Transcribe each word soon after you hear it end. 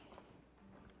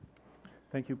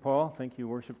Thank you, Paul. Thank you,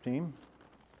 worship team.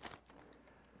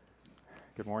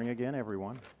 Good morning again,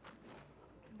 everyone.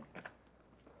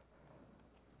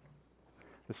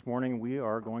 This morning we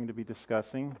are going to be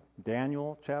discussing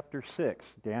Daniel chapter 6,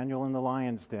 Daniel in the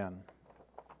lion's den.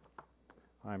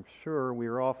 I'm sure we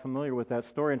are all familiar with that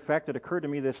story. In fact, it occurred to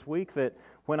me this week that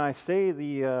when I say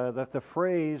the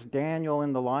phrase Daniel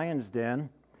in the lion's den,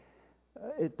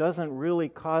 it doesn't really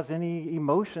cause any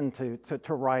emotion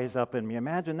to rise up in me.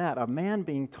 Imagine that, a man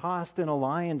being tossed in a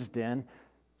lion's den,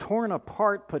 torn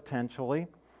apart potentially,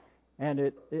 and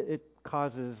it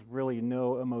causes really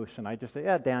no emotion. I just say,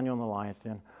 yeah, Daniel in the lion's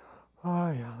den.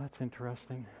 Oh yeah, that's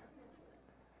interesting.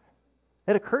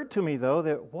 It occurred to me though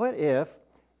that what if,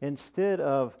 instead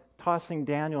of tossing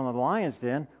Daniel in the lion's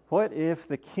den, what if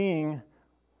the king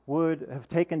would have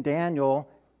taken Daniel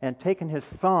and taken his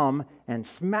thumb and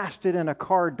smashed it in a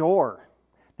car door?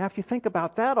 Now, if you think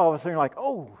about that, all of a sudden you're like,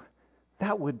 oh,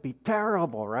 that would be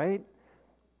terrible, right?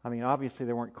 I mean, obviously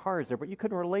there weren't cars there, but you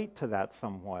could relate to that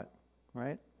somewhat,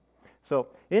 right? So,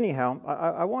 anyhow,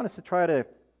 I want us to try to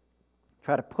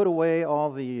put away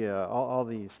all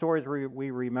the stories we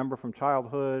remember from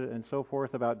childhood and so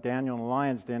forth about Daniel in the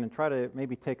lion's den, and try to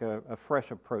maybe take a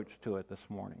fresh approach to it this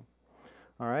morning.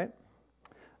 All right?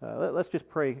 Let's just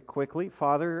pray quickly.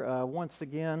 Father, once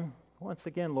again,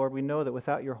 Lord, we know that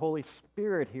without your Holy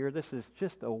Spirit here, this is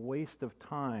just a waste of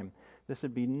time. This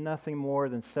would be nothing more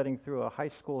than sitting through a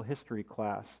high school history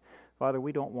class. Father,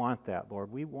 we don't want that,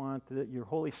 Lord. We want your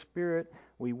Holy Spirit.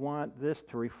 We want this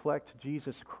to reflect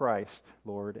Jesus Christ,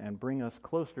 Lord, and bring us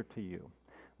closer to you.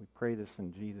 We pray this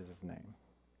in Jesus' name.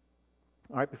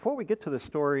 All right, before we get to the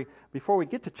story, before we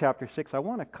get to chapter 6, I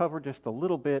want to cover just a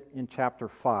little bit in chapter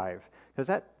 5, because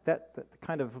that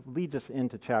kind of leads us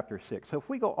into chapter 6. So if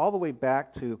we go all the way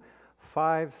back to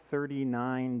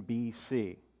 539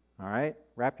 B.C., all right,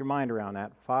 wrap your mind around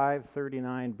that,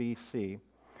 539 B.C.,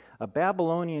 a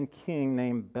Babylonian king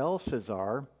named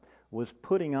Belshazzar was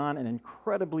putting on an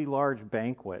incredibly large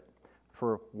banquet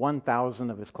for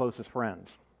 1,000 of his closest friends.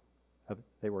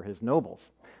 They were his nobles.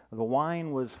 The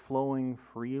wine was flowing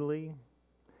freely.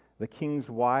 The king's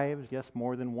wives, yes,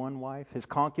 more than one wife. His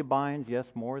concubines, yes,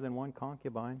 more than one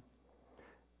concubine,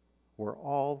 were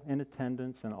all in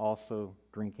attendance and also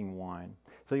drinking wine.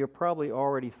 So you're probably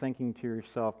already thinking to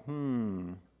yourself,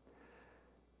 1,000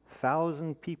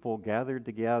 people gathered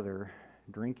together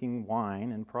drinking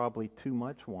wine, and probably too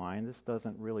much wine. This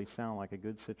doesn't really sound like a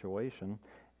good situation,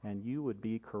 and you would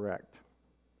be correct.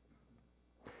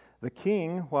 The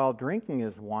king, while drinking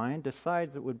his wine,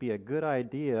 decides it would be a good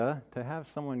idea to have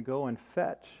someone go and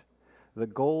fetch the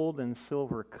gold and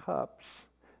silver cups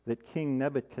that King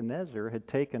Nebuchadnezzar had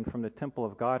taken from the temple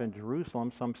of God in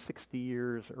Jerusalem some 60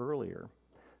 years earlier,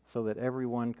 so that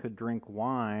everyone could drink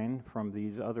wine from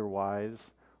these otherwise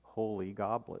holy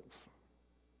goblets.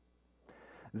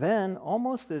 Then,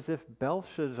 almost as if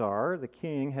Belshazzar, the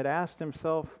king, had asked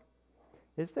himself,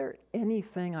 is there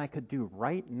anything I could do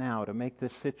right now to make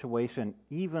this situation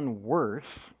even worse?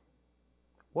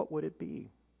 What would it be?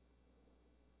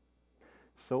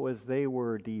 So as they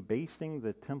were debasing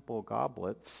the temple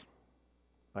goblets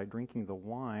by drinking the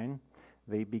wine,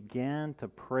 they began to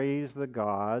praise the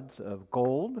gods of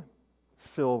gold,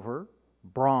 silver,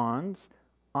 bronze,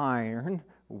 iron,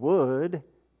 wood,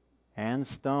 and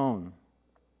stone.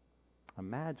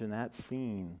 Imagine that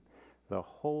scene. The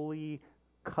holy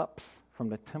cups from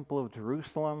the Temple of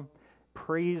Jerusalem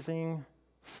praising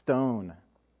stone.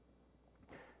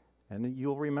 And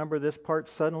you'll remember this part.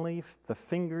 Suddenly the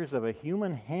fingers of a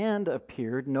human hand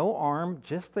appeared, no arm,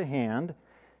 just the hand,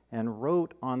 and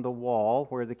wrote on the wall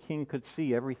where the king could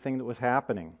see everything that was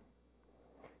happening.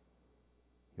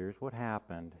 Here's what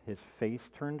happened. His face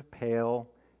turned pale,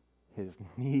 his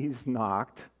knees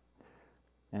knocked,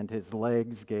 and his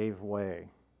legs gave way.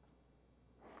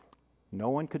 No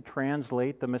one could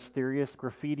translate the mysterious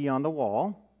graffiti on the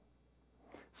wall.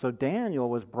 So Daniel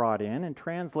was brought in and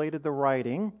translated the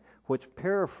writing, which,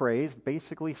 paraphrased,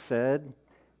 basically said,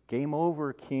 "Game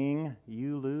over, king,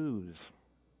 you lose."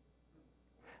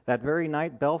 That very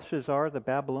night, Belshazzar, the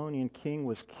Babylonian king,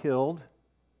 was killed.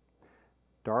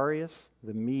 Darius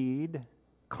the Mede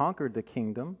conquered the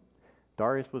kingdom.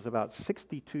 Darius was about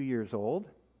 62 years old.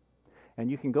 And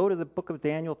you can go to the book of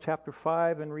Daniel chapter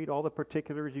 5 and read all the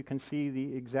particulars. You can see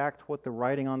the exact what the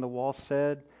writing on the wall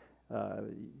said.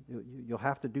 You'll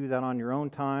have to do that on your own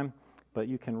time, but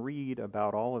you can read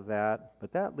about all of that.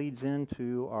 But that leads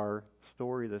into our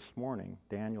story this morning,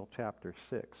 Daniel chapter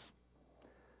 6,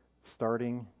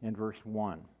 starting in verse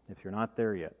 1, if you're not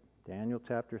there yet. Daniel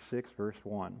chapter 6, verse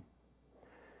 1.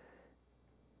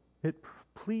 It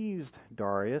pleased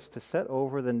Darius to set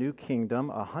over the new kingdom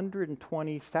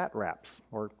 120 satraps,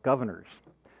 or governors,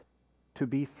 to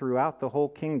be throughout the whole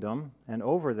kingdom, and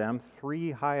over them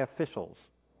 3 high officials,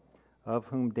 of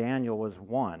whom Daniel was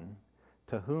one,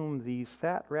 to whom these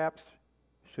satraps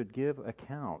should give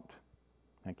account.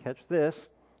 And catch this,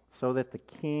 so that the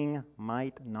king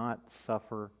might not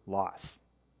suffer loss.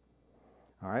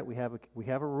 All right, we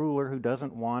have a ruler who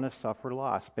doesn't want to suffer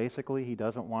loss. Basically, he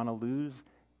doesn't want to lose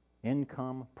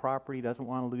income, property, doesn't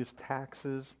want to lose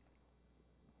taxes.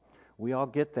 We all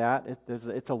get that.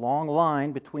 It's a long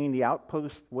line between the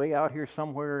outpost way out here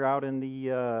somewhere out in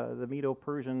the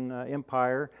Medo-Persian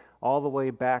Empire all the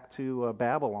way back to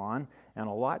Babylon, and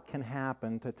a lot can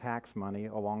happen to tax money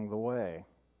along the way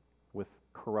with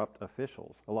corrupt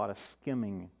officials. A lot of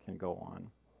skimming can go on.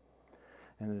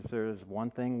 And if there's one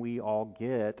thing we all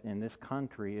get in this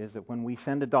country is that when we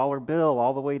send a dollar bill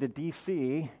all the way to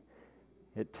D.C.,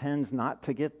 it tends not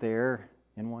to get there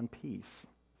in one piece.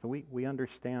 So we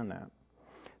understand that.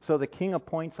 So the king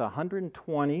appoints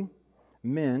 120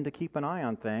 men to keep an eye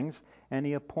on things, and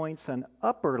he appoints an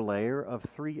upper layer of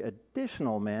 3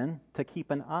 additional men to keep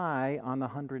an eye on the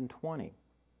 120.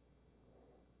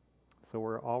 So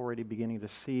we're already beginning to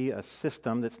see a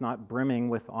system that's not brimming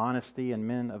with honesty and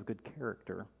men of good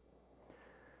character.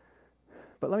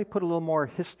 But let me put a little more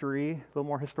history, a little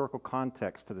more historical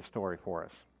context to the story for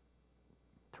us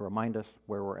to remind us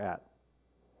where we're at.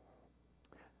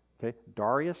 Okay,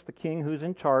 Darius, the king who's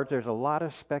in charge, there's a lot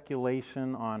of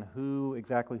speculation on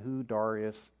exactly who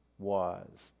Darius was.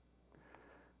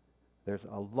 There's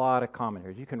a lot of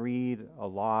commentaries. You can read a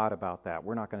lot about that.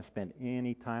 We're not going to spend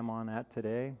any time on that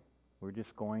today. We're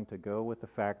just going to go with the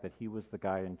fact that he was the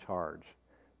guy in charge.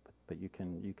 But you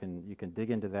can dig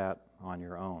into that on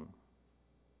your own.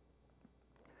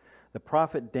 The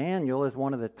prophet Daniel is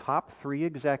one of the top 3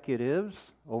 executives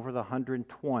over the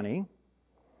 120,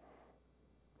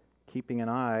 keeping an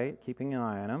eye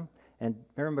on him. And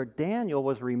remember, Daniel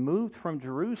was removed from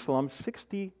Jerusalem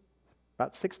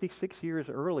about 66 years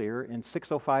earlier in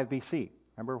 605 BC.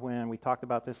 Remember when we talked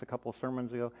about this a couple of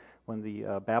sermons ago, when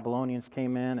the Babylonians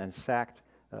came in and sacked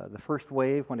the first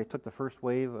wave, when they took the first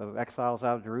wave of exiles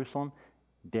out of Jerusalem?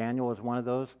 Daniel was one of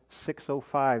those,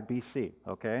 605 BC,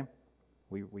 okay?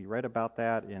 We read about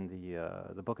that in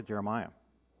the book of Jeremiah.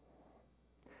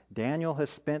 Daniel has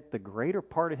spent the greater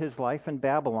part of his life in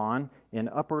Babylon in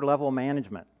upper-level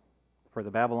management for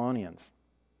the Babylonians,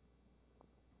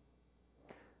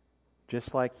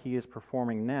 just like he is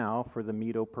performing now for the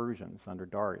Medo-Persians under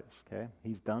Darius. Okay,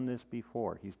 he's done this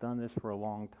before. He's done this for a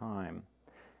long time.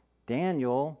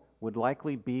 Daniel would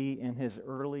likely be in his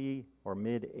early or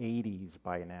mid-80s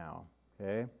by now.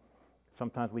 Okay,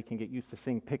 sometimes we can get used to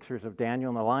seeing pictures of Daniel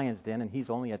in the lion's den, and he's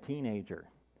only a teenager.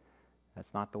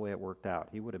 That's not the way it worked out.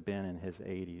 He would have been in his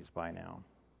 80s by now.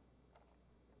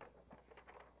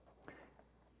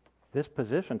 This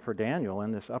position for Daniel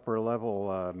in this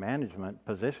upper-level management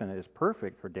position is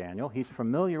perfect for Daniel. He's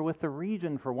familiar with the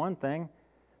region, for one thing.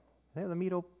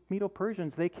 The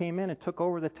Medo-Persians, they came in and took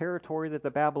over the territory that the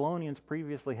Babylonians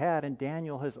previously had, and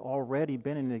Daniel has already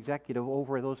been an executive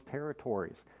over those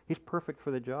territories. He's perfect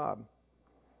for the job.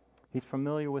 He's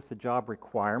familiar with the job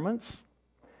requirements.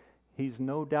 He's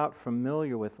no doubt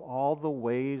familiar with all the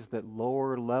ways that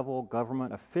lower-level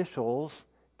government officials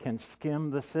can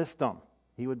skim the system.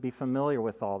 He would be familiar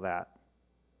with all that.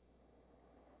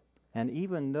 And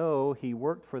even though he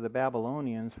worked for the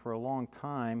Babylonians for a long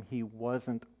time, he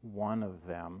wasn't one of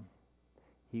them.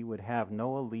 He would have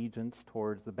no allegiance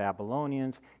towards the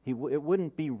Babylonians. It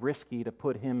wouldn't be risky to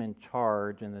put him in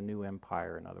charge in the new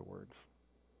empire, in other words.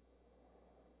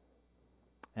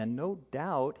 And no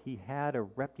doubt he had a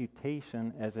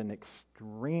reputation as an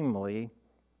extremely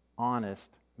honest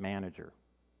manager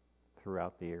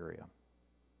throughout the area.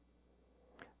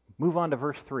 Move on to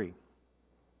verse 3.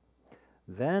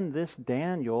 Then this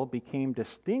Daniel became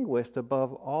distinguished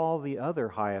above all the other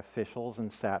high officials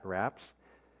and satraps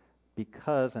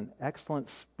because an excellent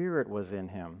spirit was in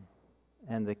him,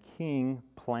 and the king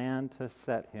planned to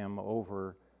set him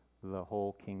over the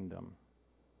whole kingdom.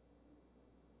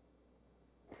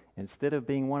 Instead of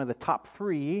being one of the top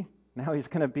 3, now he's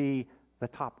going to be the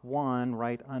top 1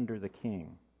 right under the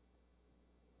king.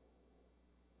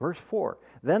 Verse 4,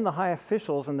 then the high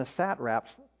officials and the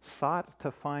satraps sought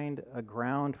to find a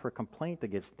ground for complaint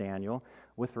against Daniel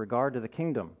with regard to the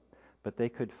kingdom, but they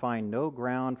could find no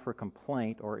ground for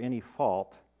complaint or any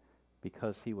fault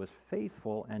because he was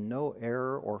faithful and no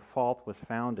error or fault was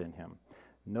found in him.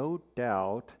 No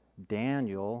doubt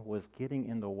Daniel was getting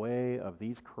in the way of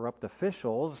these corrupt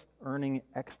officials earning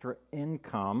extra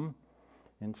income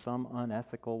in some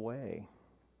unethical way.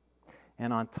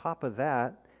 And on top of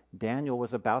that, Daniel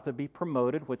was about to be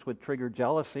promoted, which would trigger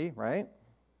jealousy, right?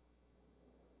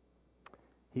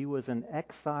 He was an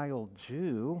exiled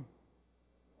Jew,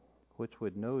 which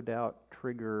would no doubt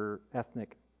trigger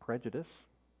ethnic prejudice.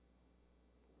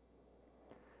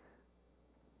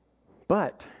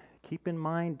 But keep in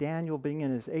mind, Daniel being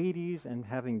in his 80s and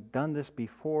having done this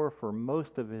before for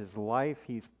most of his life,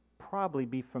 he's probably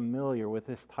be familiar with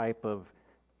this type of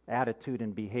attitude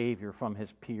and behavior from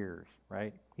his peers,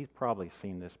 right? He's probably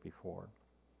seen this before.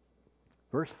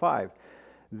 Verse 5,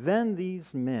 Then these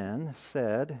men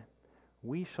said,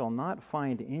 We shall not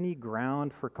find any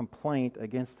ground for complaint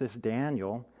against this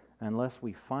Daniel unless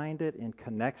we find it in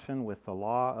connection with the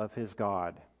law of his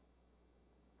God.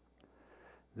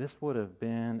 This would have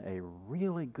been a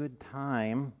really good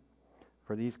time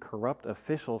for these corrupt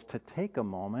officials to take a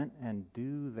moment and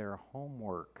do their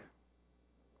homework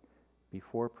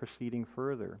before proceeding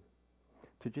further.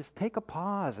 To just take a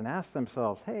pause and ask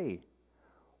themselves, hey,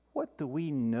 what do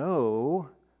we know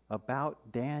about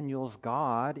Daniel's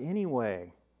God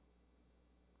anyway?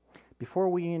 Before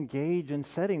we engage in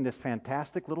setting this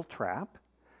fantastic little trap,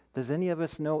 does any of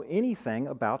us know anything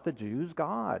about the Jews'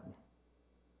 God?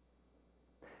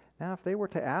 Now, if they were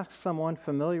to ask someone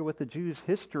familiar with the Jews'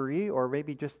 history, or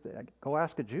maybe just go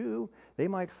ask a Jew, they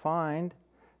might find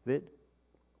that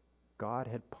God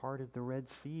had parted the Red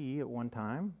Sea at one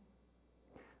time,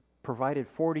 provided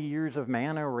 40 years of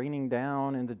manna raining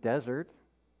down in the desert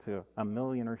to 1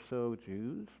 million or so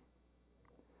Jews.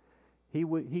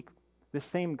 The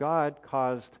same God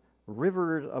caused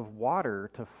rivers of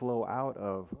water to flow out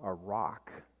of a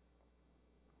rock.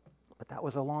 But that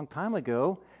was a long time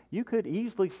ago. You could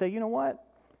easily say, you know what?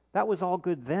 That was all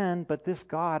good then, but this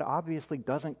God obviously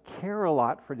doesn't care a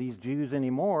lot for these Jews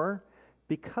anymore,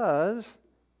 because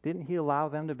didn't he allow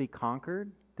them to be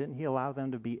conquered? Didn't he allow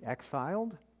them to be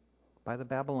exiled by the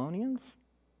Babylonians?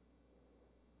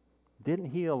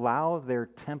 Didn't he allow their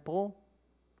temple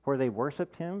where they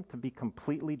worshiped him to be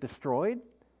completely destroyed?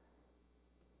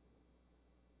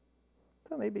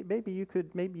 So maybe you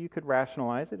could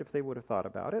rationalize it if they would have thought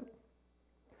about it.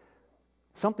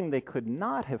 Something they could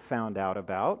not have found out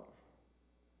about,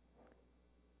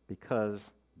 because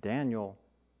Daniel...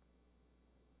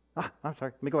 I'm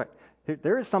sorry, let me go back.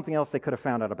 There is something else they could have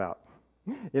found out about.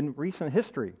 In recent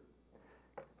history,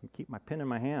 keep my pen in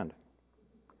my hand.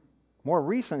 More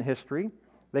recent history,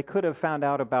 they could have found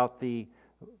out about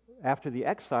after the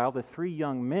exile, the 3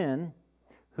 young men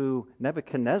who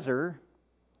Nebuchadnezzar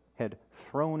had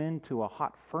thrown into a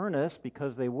hot furnace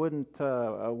because they wouldn't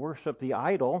worship the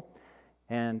idol.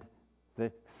 And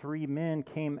the 3 men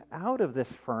came out of this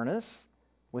furnace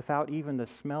without even the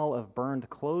smell of burned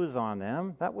clothes on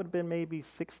them. That would have been maybe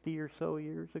 60 or so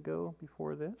years ago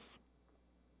before this.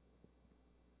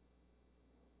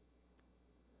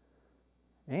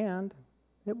 And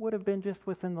it would have been just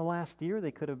within the last year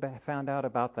they could have found out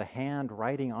about the hand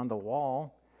writing on the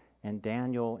wall and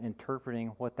Daniel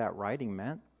interpreting what that writing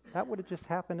meant. That would have just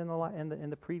happened in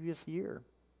the previous year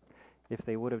if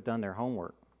they would have done their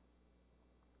homework.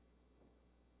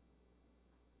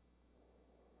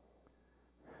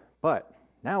 But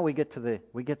now we get to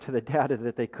the data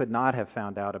that they could not have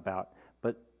found out about,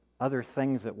 but other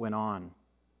things that went on,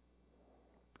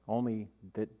 only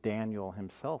that Daniel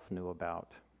himself knew about.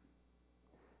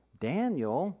 To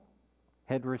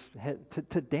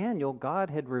Daniel,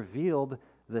 God had revealed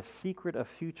the secret of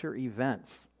future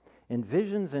events. In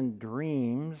visions and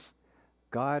dreams,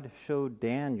 God showed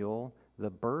Daniel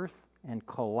the birth and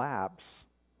collapse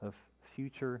of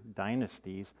future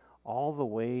dynasties, all the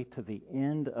way to the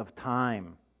end of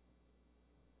time.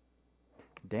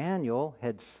 Daniel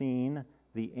had seen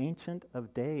the Ancient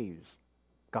of Days,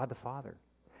 God the Father.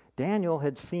 Daniel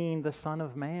had seen the Son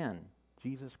of Man,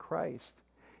 Jesus Christ.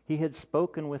 He had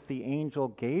spoken with the angel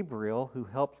Gabriel, who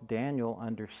helped Daniel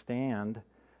understand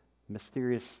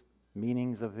mysterious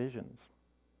meanings of visions.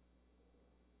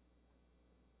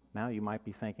 Now you might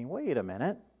be thinking, wait a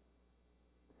minute.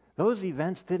 Those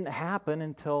events didn't happen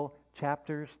until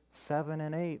chapters 7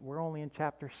 and 8. We're only in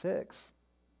chapter 6.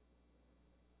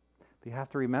 But you have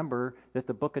to remember that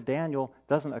the book of Daniel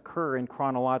doesn't occur in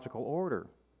chronological order.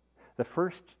 The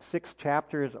first 6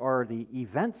 chapters are the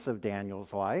events of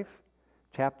Daniel's life.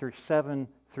 Chapters 7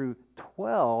 through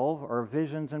 12 are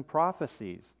visions and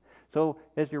prophecies. So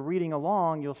as you're reading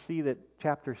along, you'll see that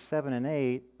chapters 7 and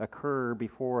 8 occur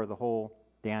before the whole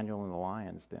Daniel in the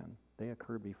lion's den. They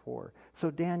occurred before. So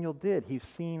Daniel did. He's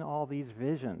seen all these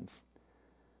visions.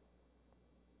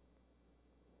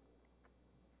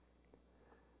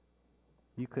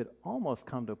 you could almost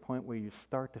come to a point where you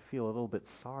start to feel a little bit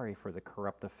sorry for the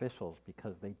corrupt officials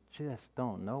because they just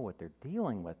don't know what they're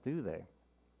dealing with, do they?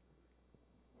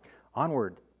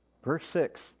 Onward, verse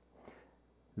 6.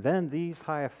 Then these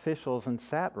high officials and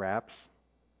satraps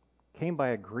came by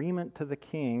agreement to the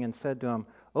king and said to him,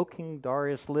 "O King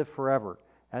Darius, live forever."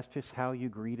 That's just how you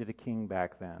greeted a king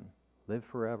back then. Live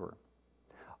forever.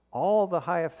 All the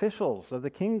high officials of the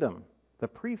kingdom, the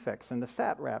prefects and the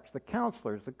satraps, the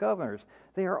counselors, the governors,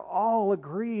 they are all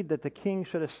agreed that the king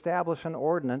should establish an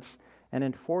ordinance and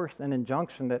enforce an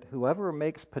injunction that whoever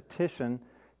makes petition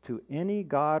to any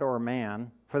god or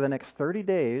man for the next 30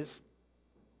 days,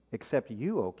 except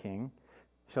you, O king,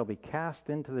 shall be cast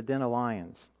into the den of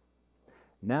lions.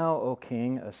 Now, O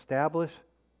king, establish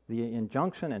the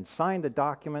injunction and sign the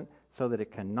document so that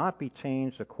it cannot be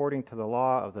changed according to the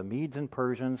law of the Medes and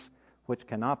Persians, which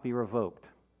cannot be revoked.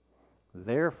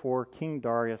 Therefore, King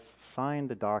Darius signed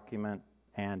the document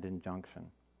and injunction.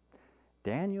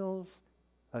 Daniel's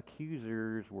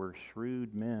accusers were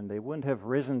shrewd men. They wouldn't have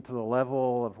risen to the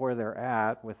level of where they're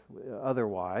at with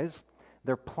otherwise.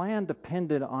 Their plan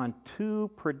depended on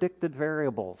two predicted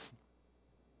variables.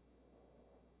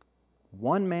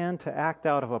 One man to act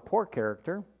out of a poor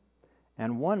character,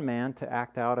 and one man to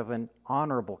act out of an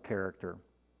honorable character.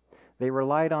 They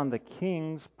relied on the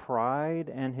king's pride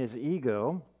and his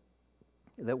ego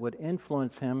that would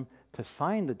influence him to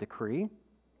sign the decree,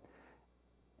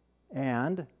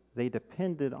 and they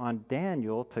depended on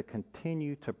Daniel to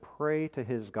continue to pray to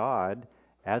his God,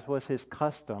 as was his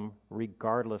custom,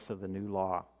 regardless of the new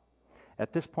law.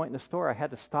 At this point in the story, I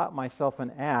had to stop myself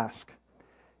and ask,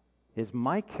 is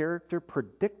my character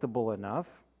predictable enough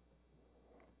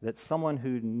that someone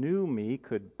who knew me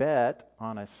could bet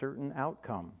on a certain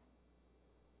outcome?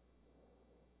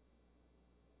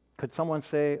 Could someone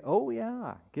say, "Oh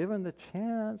yeah, given the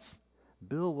chance,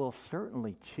 Bill will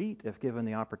certainly cheat if given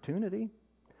the opportunity,"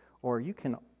 or "You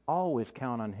can always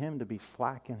count on him to be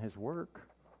slack in his work"?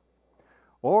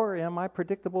 Or am I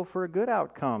predictable for a good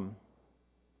outcome,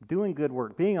 doing good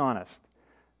work, being honest,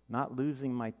 not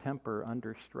losing my temper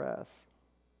under stress?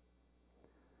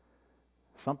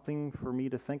 Something for me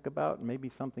to think about, maybe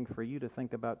something for you to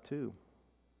think about too.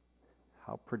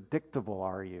 How predictable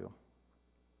are you?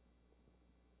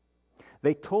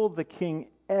 They told the king,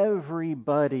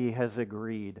 everybody has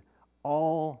agreed.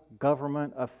 All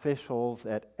government officials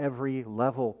at every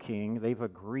level, king, they've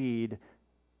agreed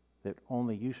that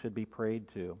only you should be prayed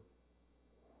to.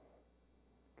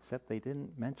 Except they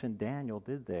didn't mention Daniel,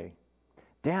 did they?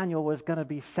 Daniel was going to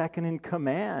be second in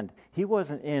command. He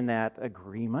wasn't in that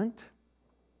agreement.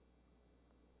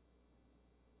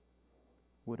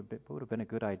 Would have been a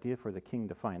good idea for the king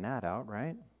to find that out,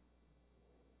 right?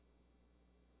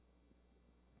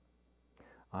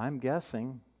 I'm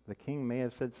guessing the king may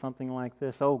have said something like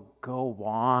this: "Oh, go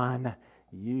on,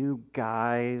 you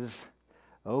guys.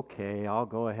 Okay, I'll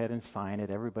go ahead and sign it.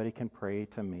 Everybody can pray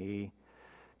to me."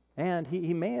 And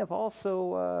he may have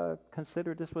also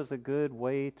considered this was a good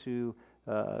way to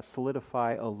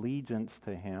solidify allegiance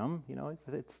to him. You know,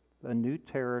 it's a new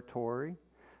territory.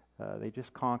 They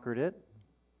just conquered it.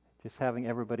 Just having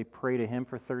everybody pray to him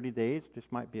for 30 days just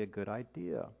might be a good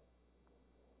idea.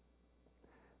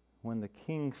 When the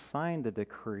king signed the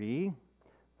decree,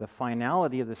 the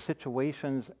finality of the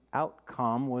situation's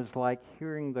outcome was like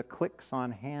hearing the clicks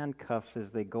on handcuffs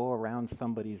as they go around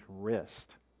somebody's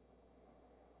wrist.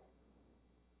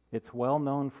 It's well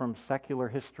known from secular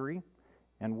history,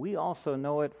 and we also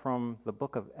know it from the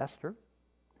book of Esther.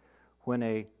 When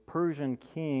a Persian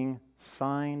king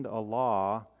signed a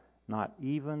law, not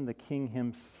even the king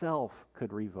himself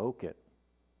could revoke it.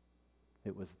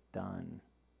 It was done.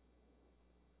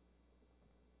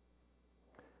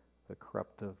 The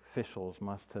corrupt officials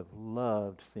must have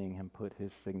loved seeing him put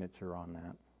his signature on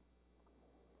that.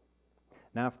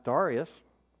 Now, if Darius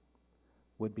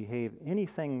would behave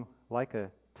anything like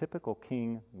a typical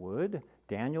king would,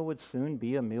 Daniel would soon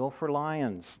be a meal for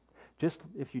lions.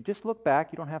 If you just look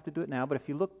back, you don't have to do it now, but if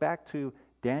you look back to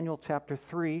Daniel chapter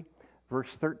 3,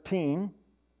 verse 13,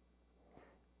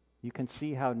 you can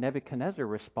see how Nebuchadnezzar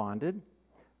responded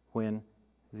when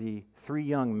the three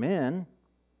young men,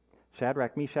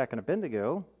 Shadrach, Meshach, and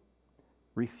Abednego,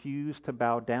 refused to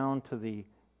bow down to the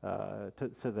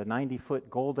 90-foot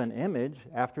golden image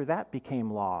after that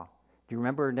became law. Do you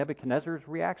remember Nebuchadnezzar's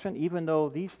reaction? Even though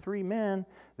these three men,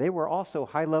 they were also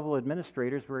high-level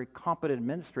administrators, very competent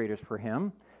administrators for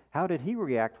him, how did he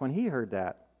react when he heard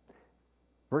that?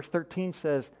 Verse 13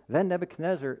 says, "Then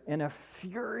Nebuchadnezzar, in a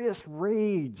furious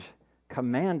rage,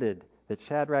 commanded that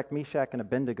Shadrach, Meshach, and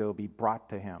Abednego be brought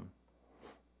to him."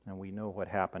 And we know what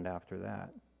happened after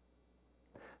that.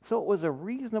 So it was a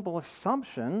reasonable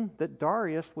assumption that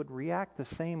Darius would react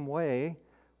the same way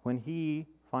when he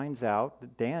finds out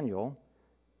that Daniel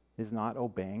is not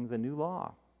obeying the new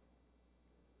law.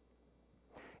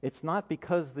 It's not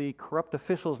because the corrupt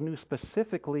officials knew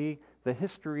specifically the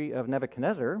history of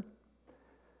Nebuchadnezzar,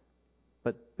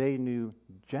 but they knew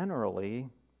generally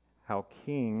how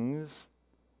kings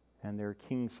and their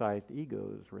king-sized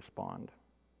egos respond.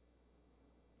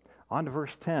 On to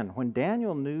verse 10. When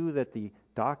Daniel knew that the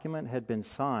document had been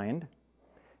signed,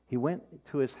 he went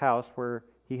to his house where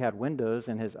he had windows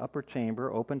in his upper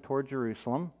chamber open toward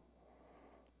Jerusalem.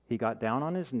 He got down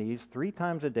on his knees 3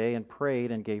 times a day and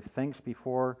prayed and gave thanks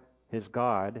before his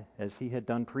God as he had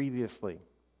done previously.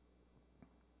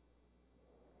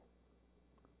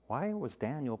 Why was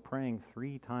Daniel praying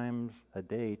 3 times a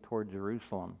day toward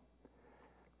Jerusalem?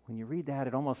 When you read that,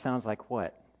 it almost sounds like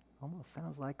what? Almost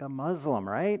sounds like a Muslim,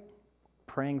 right?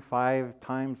 Praying 5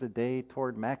 times a day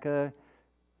toward Mecca.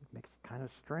 It makes it kind of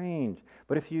strange.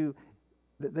 But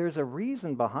there's a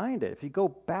reason behind it. If you go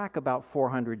back about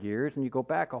 400 years, and you go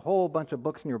back a whole bunch of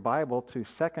books in your Bible to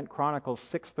 2 Chronicles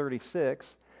 6:36,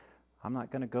 I'm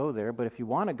not going to go there, but if you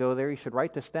want to go there, you should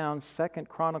write this down, 2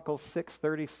 Chronicles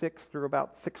 6:36 through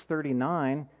about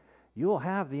 6:39. You'll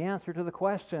have the answer to the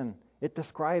question. It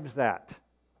describes that.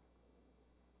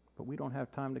 But we don't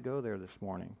have time to go there this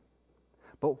morning.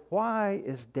 But why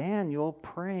is Daniel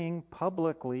praying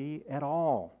publicly at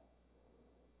all?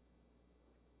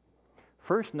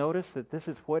 First, notice that this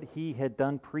is what he had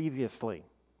done previously.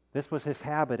 This was his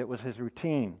habit. It was his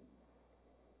routine.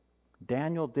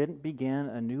 Daniel didn't begin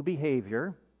a new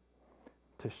behavior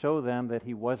to show them that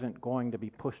he wasn't going to be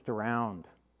pushed around.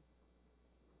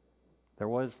 There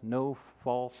was no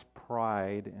false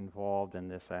pride involved in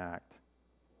this act.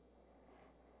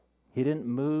 He didn't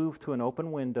move to an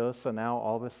open window, so now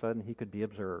all of a sudden he could be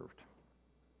observed.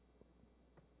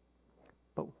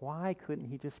 But why couldn't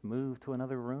he just move to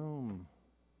another room?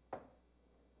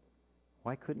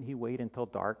 Why couldn't he wait until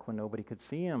dark when nobody could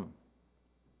see him?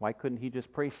 Why couldn't he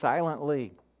just pray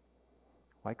silently?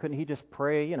 Why couldn't he just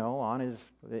pray,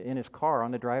 in his car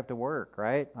on the drive to work,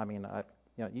 right? I mean,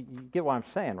 you get what I'm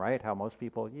saying, right? How most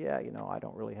people, I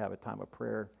don't really have a time of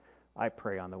prayer. I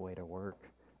pray on the way to work.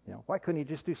 Why couldn't he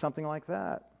just do something like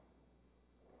that?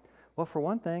 Well, for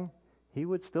one thing, he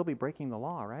would still be breaking the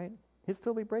law, right? He'd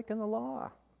still be breaking the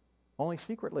law, only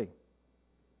secretly.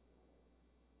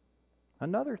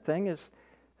 Another thing is,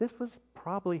 this was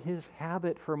probably his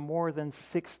habit for more than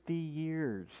 60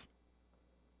 years.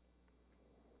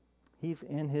 He's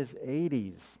in his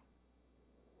 80s.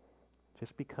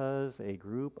 Just because a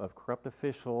group of corrupt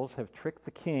officials have tricked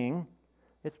the king,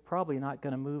 it's probably not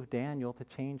going to move Daniel to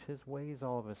change his ways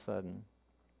all of a sudden.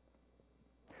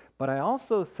 But I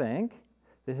also think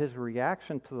that his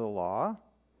reaction to the law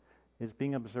is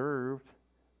being observed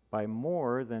by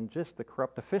more than just the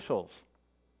corrupt officials.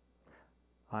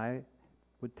 I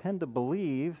would tend to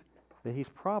believe that he's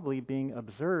probably being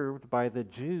observed by the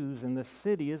Jews in the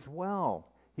city as well.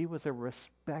 He was a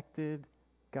respected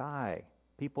guy.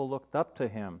 People looked up to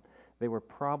him. They were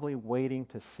probably waiting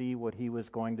to see what he was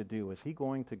going to do. Was he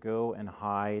going to go and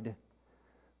hide,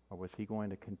 or was he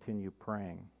going to continue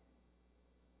praying?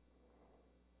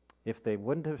 If they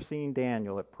wouldn't have seen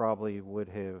Daniel, it probably would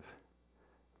have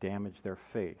damaged their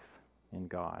faith in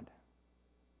God.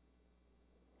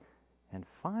 And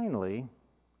finally,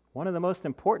 one of the most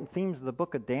important themes of the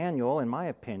book of Daniel, in my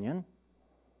opinion,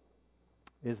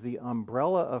 is the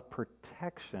umbrella of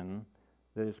protection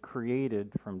that is created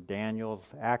from Daniel's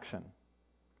action.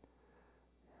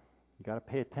 You've got to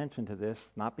pay attention to this,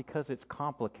 not because it's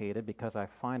complicated, because I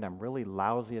find I'm really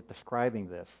lousy at describing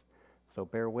this. So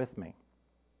bear with me.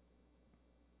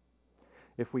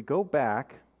 If we go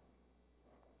back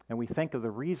and we think of the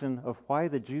reason of why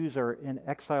the Jews are in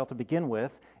exile to begin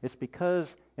with, it's because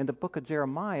in the book of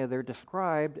Jeremiah they're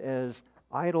described as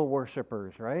idol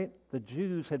worshippers, right? The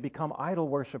Jews had become idol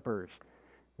worshippers.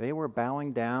 They were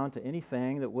bowing down to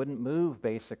anything that wouldn't move,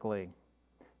 basically.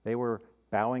 They were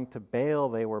bowing to Baal,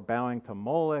 they were bowing to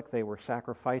Moloch, they were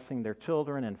sacrificing their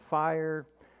children in fire.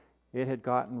 It had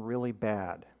gotten really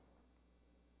bad.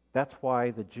 That's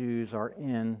why the Jews are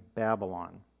in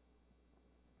Babylon.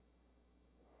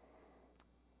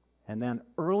 And then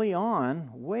early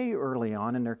on, way early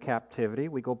on in their captivity,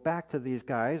 we go back to these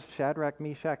guys, Shadrach,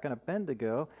 Meshach, and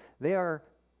Abednego. They are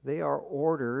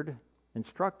ordered,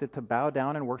 instructed to bow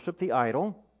down and worship the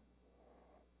idol,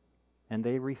 and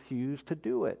they refuse to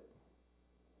do it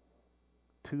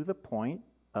to the point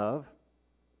of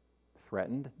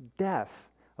threatened death.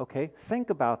 Okay, think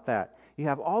about that. You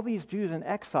have all these Jews in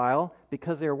exile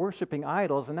because they're worshiping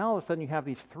idols, and now all of a sudden you have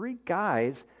these 3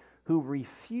 guys who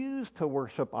refused to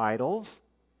worship idols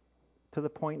to the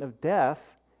point of death,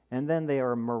 and then they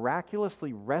are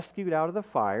miraculously rescued out of the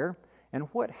fire. And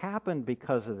what happened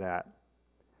because of that?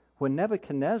 When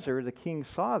Nebuchadnezzar, the king,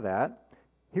 saw that,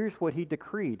 here's what he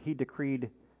decreed. He decreed,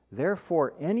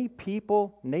 therefore, any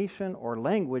people, nation, or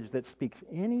language that speaks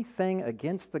anything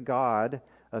against the God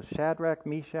of Shadrach,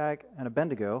 Meshach, and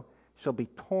Abednego shall be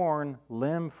torn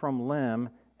limb from limb,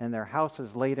 and their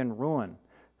houses laid in ruin.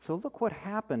 So look what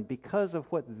happened because of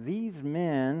what these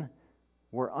men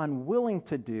were unwilling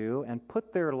to do and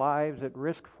put their lives at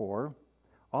risk for.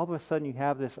 All of a sudden you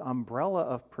have this umbrella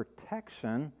of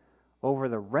protection over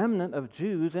the remnant of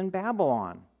Jews in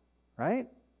Babylon, right?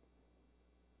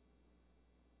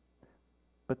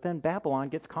 But then Babylon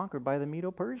gets conquered by the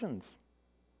Medo-Persians.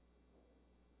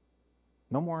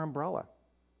 No more umbrella.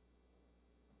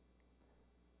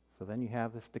 So then you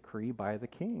have this decree by the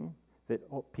king that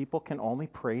people can only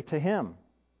pray to him.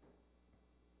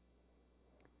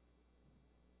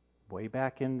 Way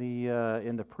back in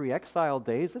the pre-exile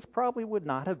days, this probably would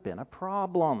not have been a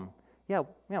problem. Yeah,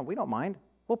 we don't mind.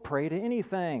 We'll pray to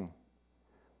anything.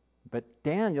 But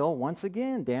Daniel, once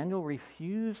again, Daniel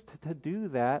refused to do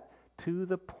that to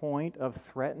the point of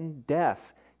threatened death.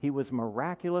 He was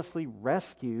miraculously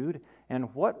rescued,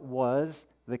 and what was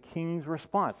the king's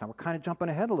response? Now we're kind of jumping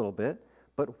ahead a little bit,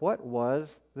 but what was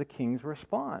the king's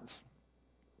response?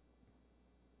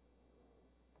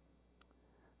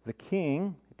 The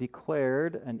king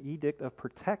declared an edict of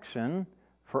protection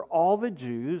for all the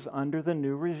Jews under the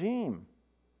new regime.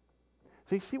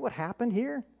 So you see what happened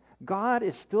here? God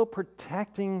is still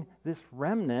protecting this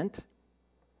remnant,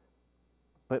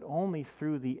 but only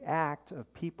through the act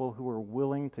of people who are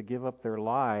willing to give up their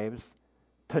lives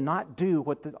to not do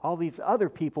what all these other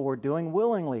people were doing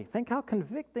willingly. Think how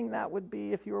convicting that would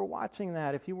be if you were watching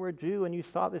that, if you were a Jew and you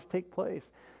saw this take place.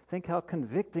 Think how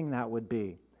convicting that would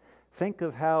be. Think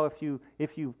of how,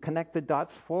 if you connect the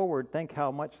dots forward, think how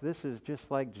much this is just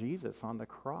like Jesus on the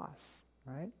cross,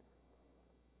 right?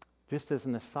 Just as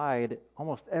an aside,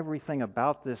 almost everything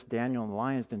about this Daniel and the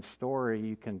Lion's Den story,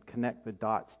 you can connect the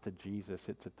dots to Jesus.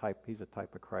 He's a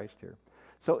type of Christ here.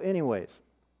 So anyways,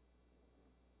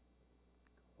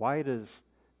 why does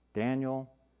Daniel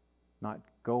not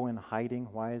go in hiding?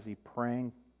 Why is he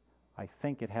praying? I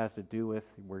think it has to do with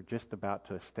we're just about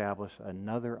to establish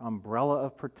another umbrella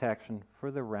of protection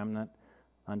for the remnant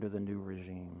under the new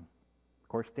regime. Of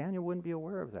course, Daniel wouldn't be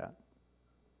aware of that.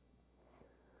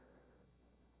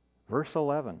 Verse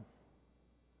 11.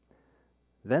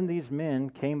 Then these men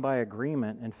came by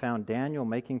agreement and found Daniel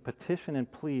making petition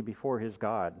and plea before his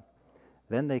God.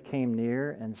 Then they came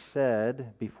near and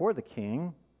said before the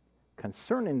king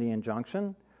concerning the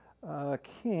injunction,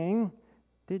 King,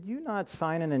 did you not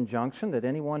sign an injunction that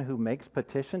anyone who makes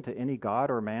petition to any god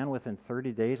or man within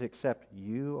 30 days except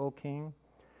you, O king,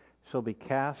 shall be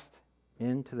cast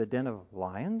into the den of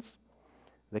lions?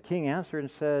 The king answered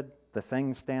and said, the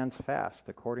thing stands fast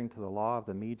according to the law of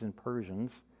the Medes and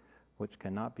Persians, which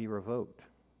cannot be revoked.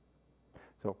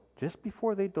 So just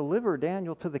before they deliver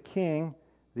Daniel to the king,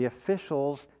 the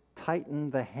officials tighten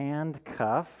the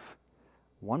handcuff.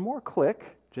 One more click,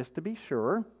 just to be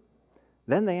sure.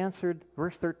 Then they answered,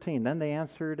 verse 13, then they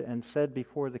answered and said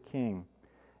before the king,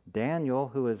 Daniel,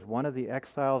 who is one of the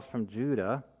exiles from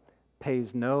Judah, pays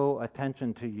no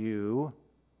attention to you,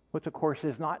 which of course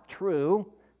is not true.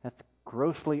 That's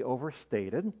grossly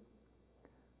overstated.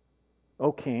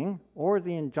 O king, or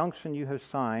the injunction you have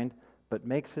signed, but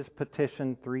makes his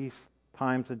petition 3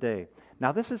 times a day.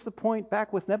 Now this is the point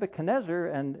back with Nebuchadnezzar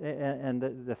and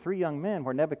the 3 young men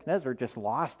where Nebuchadnezzar just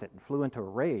lost it and flew into a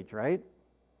rage, right?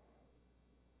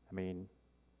 I mean,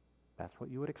 that's what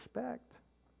you would expect.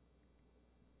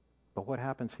 But what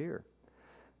happens here?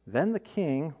 Then the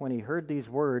king, when he heard these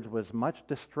words, was much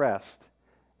distressed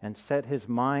and set his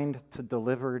mind to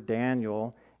deliver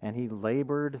Daniel, and he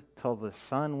labored till the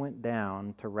sun went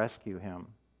down to rescue him.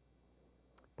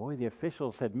 Boy, the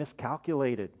officials had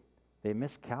miscalculated. They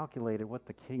miscalculated what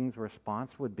the king's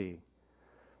response would be.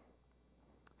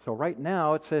 So right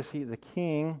now it says the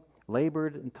king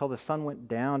labored until the sun went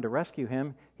down to rescue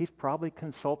him. He's probably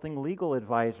consulting legal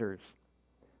advisors,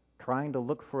 trying to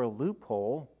look for a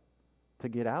loophole to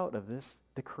get out of this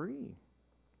decree.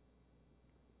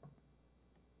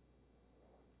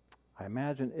 I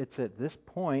imagine it's at this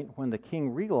point when the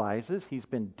king realizes he's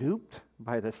been duped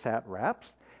by the satraps.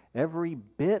 Every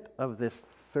bit of this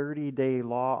 30-day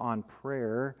law on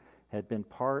prayer had been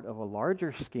part of a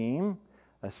larger scheme,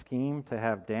 a scheme to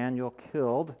have Daniel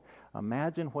killed.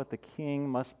 Imagine what the king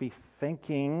must be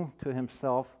thinking to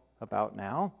himself about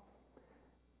now.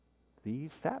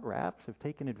 these satraps have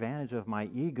taken advantage of my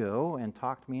ego and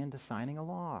talked me into signing a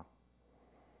law.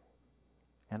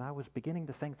 And I was beginning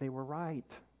to think they were right.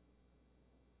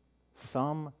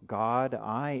 Some God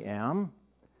I am,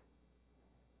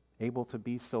 able to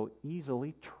be so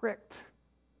easily tricked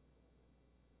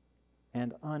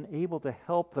and unable to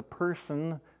help the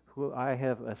person who I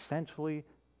have essentially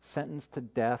sentenced to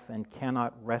death and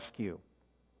cannot rescue.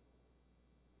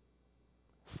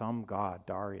 Some God,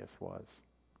 Darius was,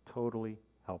 totally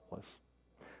helpless.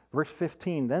 Verse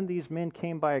 15, then these men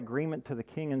came by agreement to the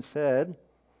king and said,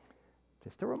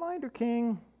 just a reminder,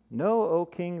 king, know, O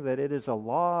king, that it is a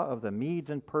law of the Medes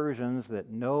and Persians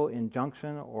that no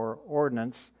injunction or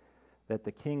ordinance that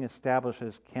the king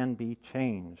establishes can be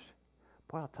changed.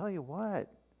 Boy, I'll tell you what,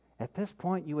 at this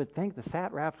point you would think the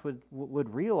satraps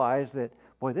would realize that,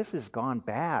 boy, this has gone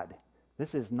bad.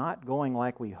 This is not going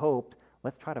like we hoped.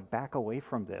 Let's try to back away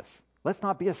from this. Let's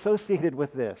not be associated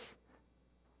with this.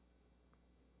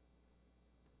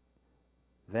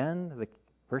 Then,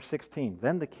 verse 16,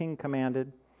 then the king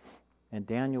commanded, and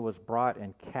Daniel was brought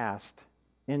and cast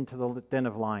into the den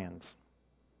of lions.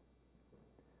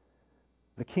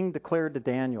 The king declared to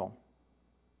Daniel,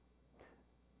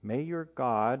 may your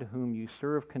God, whom you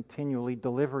serve continually,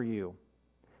 deliver you.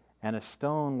 And a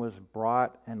stone was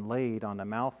brought and laid on the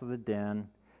mouth of the den,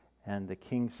 and the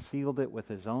king sealed it with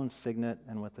his own signet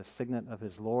and with the signet of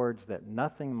his lords, that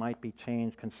nothing might be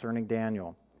changed concerning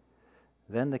Daniel.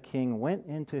 Then the king went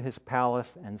into his palace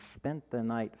and spent the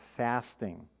night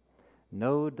fasting.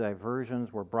 No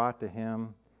diversions were brought to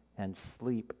him, and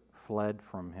sleep fled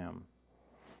from him.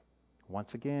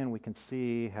 Once again, we can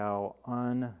see how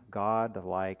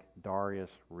un-God-like Darius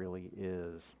really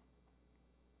is.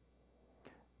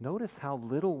 Notice how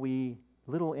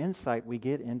little insight we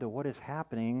get into what is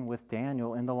happening with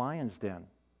Daniel in the lion's den.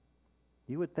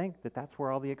 You would think that that's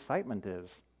where all the excitement is.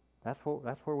 That's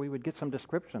where we would get some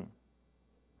description.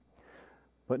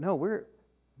 But no,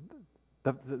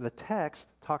 the text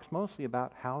talks mostly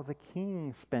about how the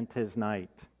king spent his night.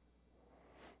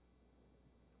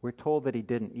 We're told that he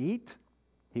didn't eat,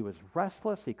 he was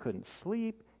restless, he couldn't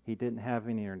sleep, he didn't have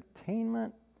any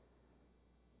entertainment.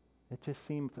 It just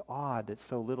seems odd that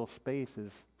so little space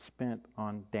is spent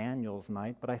on Daniel's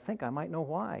night, but I think I might know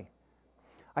why.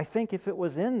 I think if it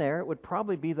was in there, it would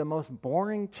probably be the most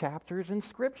boring chapters in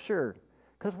Scripture.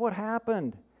 Because what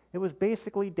happened? It was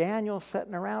basically Daniel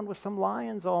sitting around with some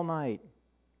lions all night.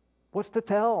 What's to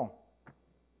tell?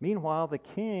 Meanwhile, the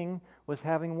king was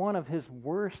having one of his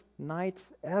worst nights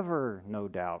ever, no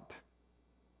doubt.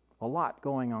 A lot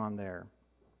going on there.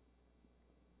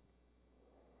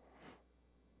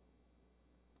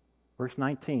 Verse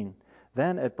 19,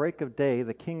 then at break of day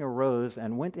the king arose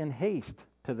and went in haste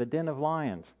to the den of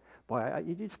lions. Boy,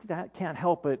 you just can't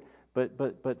help it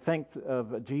but think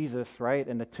of Jesus, right,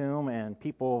 in the tomb, and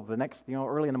people the next,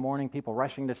 early in the morning, people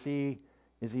rushing to see,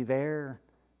 is he there,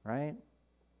 right?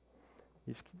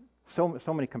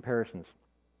 So many comparisons.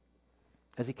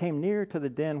 As he came near to the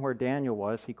den where Daniel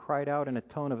was, he cried out in a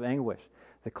tone of anguish.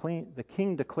 The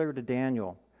king declared to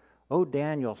Daniel, O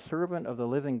Daniel, servant of the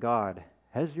living God,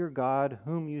 has your God,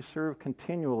 whom you serve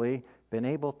continually, been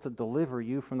able to deliver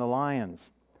you from the lions?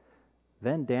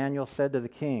 Then Daniel said to the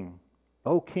king,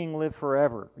 O king, live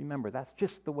forever. Remember, that's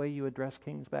just the way you address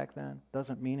kings back then.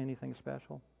 Doesn't mean anything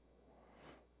special.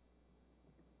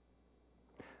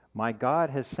 My God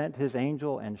has sent his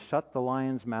angel and shut the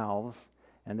lions' mouths,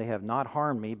 and they have not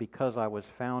harmed me, because I was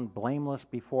found blameless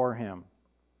before him.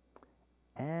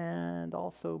 And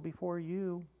also before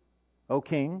you, O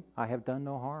king, I have done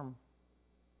no harm.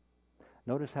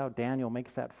 Notice how Daniel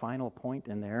makes that final point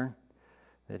in there,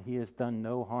 that he has done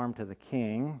no harm to the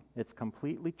king. It's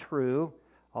completely true.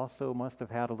 Also must have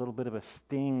had a little bit of a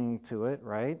sting to it,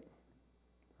 right,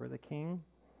 for the king.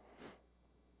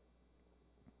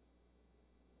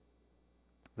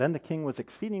 Then the king was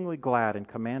exceedingly glad and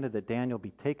commanded that Daniel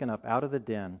be taken up out of the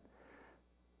den.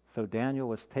 So Daniel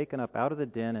was taken up out of the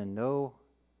den, and no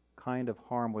kind of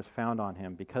harm was found on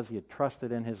him, because he had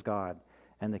trusted in his God.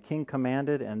 And the king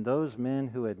commanded, and those men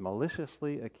who had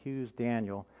maliciously accused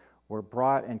Daniel were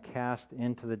brought and cast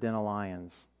into the den of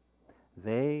lions.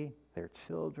 They, their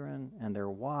children, and their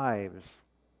wives.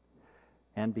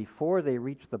 And before they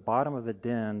reached the bottom of the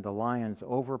den, the lions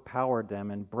overpowered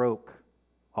them and broke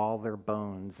all their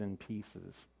bones in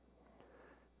pieces.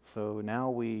 So now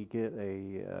we get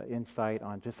a insight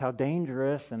on just how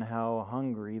dangerous and how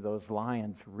hungry those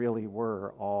lions really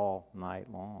were all night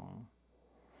long.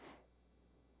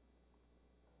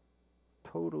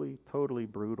 Totally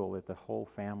brutal that the whole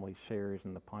family shares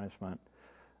in the punishment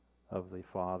of the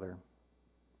father.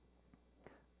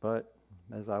 But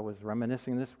As I was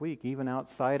reminiscing this week, even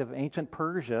outside of ancient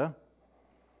Persia,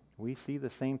 we see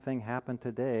the same thing happen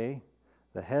today.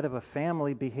 The head of a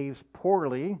family behaves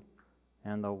poorly,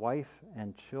 and the wife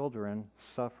and children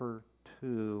suffer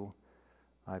too.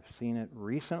 I've seen it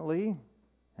recently,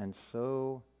 and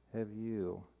so have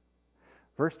you.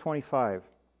 Verse 25.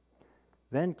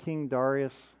 Then King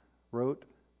Darius wrote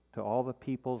to all the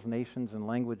peoples, nations, and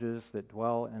languages that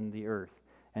dwell in the earth.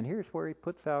 And here's where he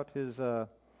puts out his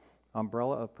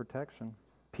umbrella of protection.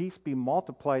 Peace be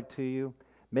multiplied to you.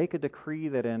 Make a decree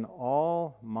that in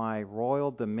all my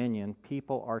royal dominion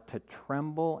people are to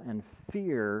tremble and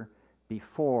fear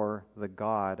before the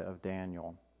God of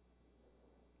Daniel.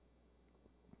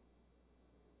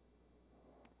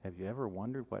 Have you ever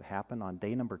wondered what happened on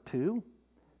day number 2?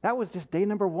 That was just day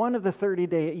number 1 of the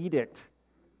 30-day edict.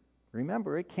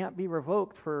 Remember, it can't be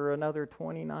revoked for another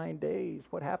 29 days.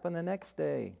 What happened the next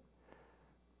day?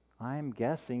 I'm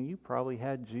guessing you probably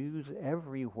had Jews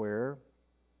everywhere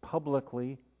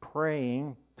publicly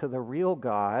praying to the real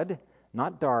God,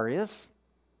 not Darius.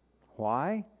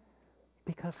 Why?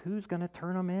 Because who's going to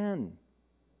turn them in?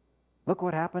 Look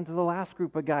what happened to the last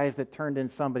group of guys that turned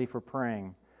in somebody for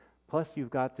praying. Plus,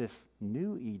 you've got this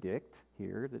new edict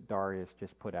here that Darius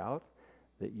just put out,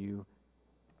 that you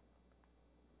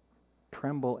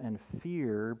tremble and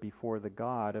fear before the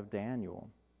God of Daniel.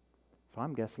 So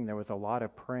I'm guessing there was a lot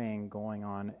of praying going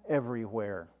on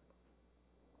everywhere.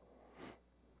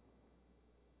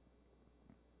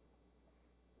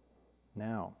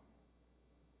 Now,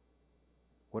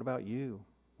 what about you?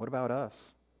 What about us?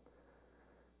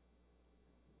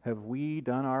 Have we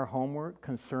done our homework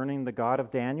concerning the God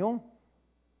of Daniel?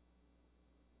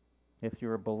 If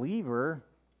you're a believer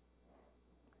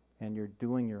and you're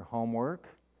doing your homework,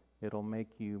 it'll make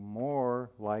you more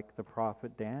like the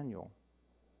prophet Daniel.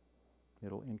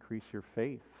 It'll increase your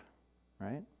faith,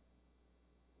 right?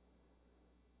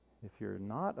 If you're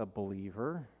not a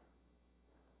believer,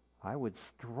 I would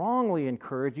strongly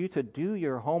encourage you to do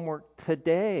your homework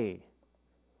today,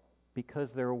 because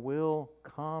there will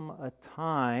come a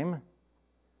time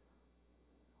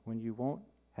when you won't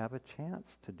have a chance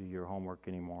to do your homework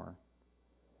anymore.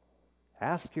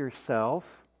 Ask yourself,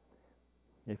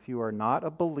 if you are not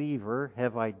a believer,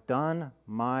 have I done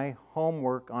my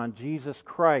homework on Jesus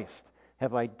Christ?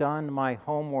 Have I done my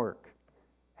homework?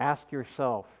 Ask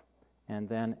yourself, and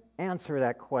then answer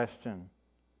that question.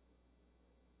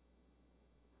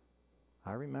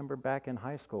 I remember back in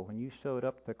high school when you showed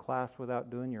up to class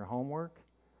without doing your homework.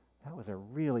 That was a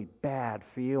really bad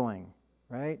feeling,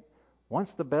 right? Once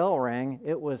the bell rang,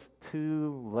 it was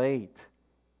too late.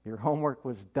 Your homework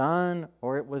was done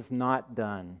or it was not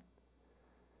done.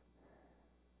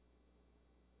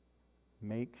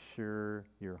 Make sure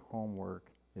your homework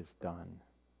is done.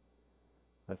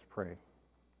 Let's pray.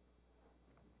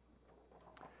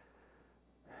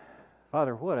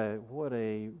 Father, what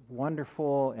a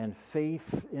wonderful and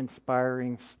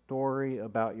faith-inspiring story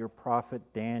about your prophet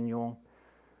Daniel,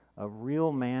 a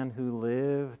real man who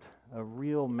lived, a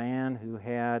real man who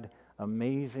had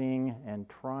amazing and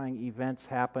trying events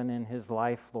happen in his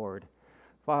life, Lord.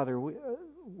 Father,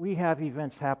 we have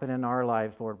events happen in our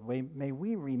lives, Lord. May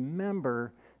we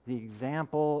remember the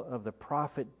example of the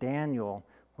prophet Daniel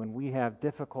when we have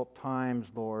difficult times,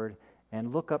 Lord,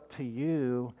 and look up to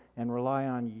you and rely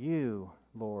on you,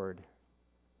 Lord.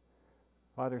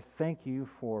 Father, thank you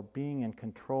for being in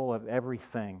control of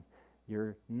everything.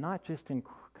 You're not just in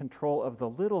control of the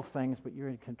little things, but you're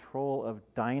in control of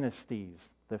dynasties,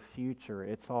 the future.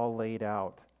 It's all laid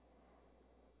out.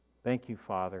 Thank you,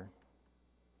 Father.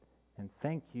 And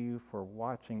thank you for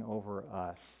watching over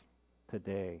us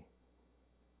today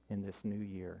in this new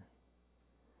year.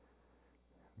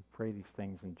 We pray these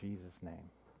things in Jesus' name.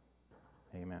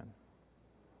 Amen.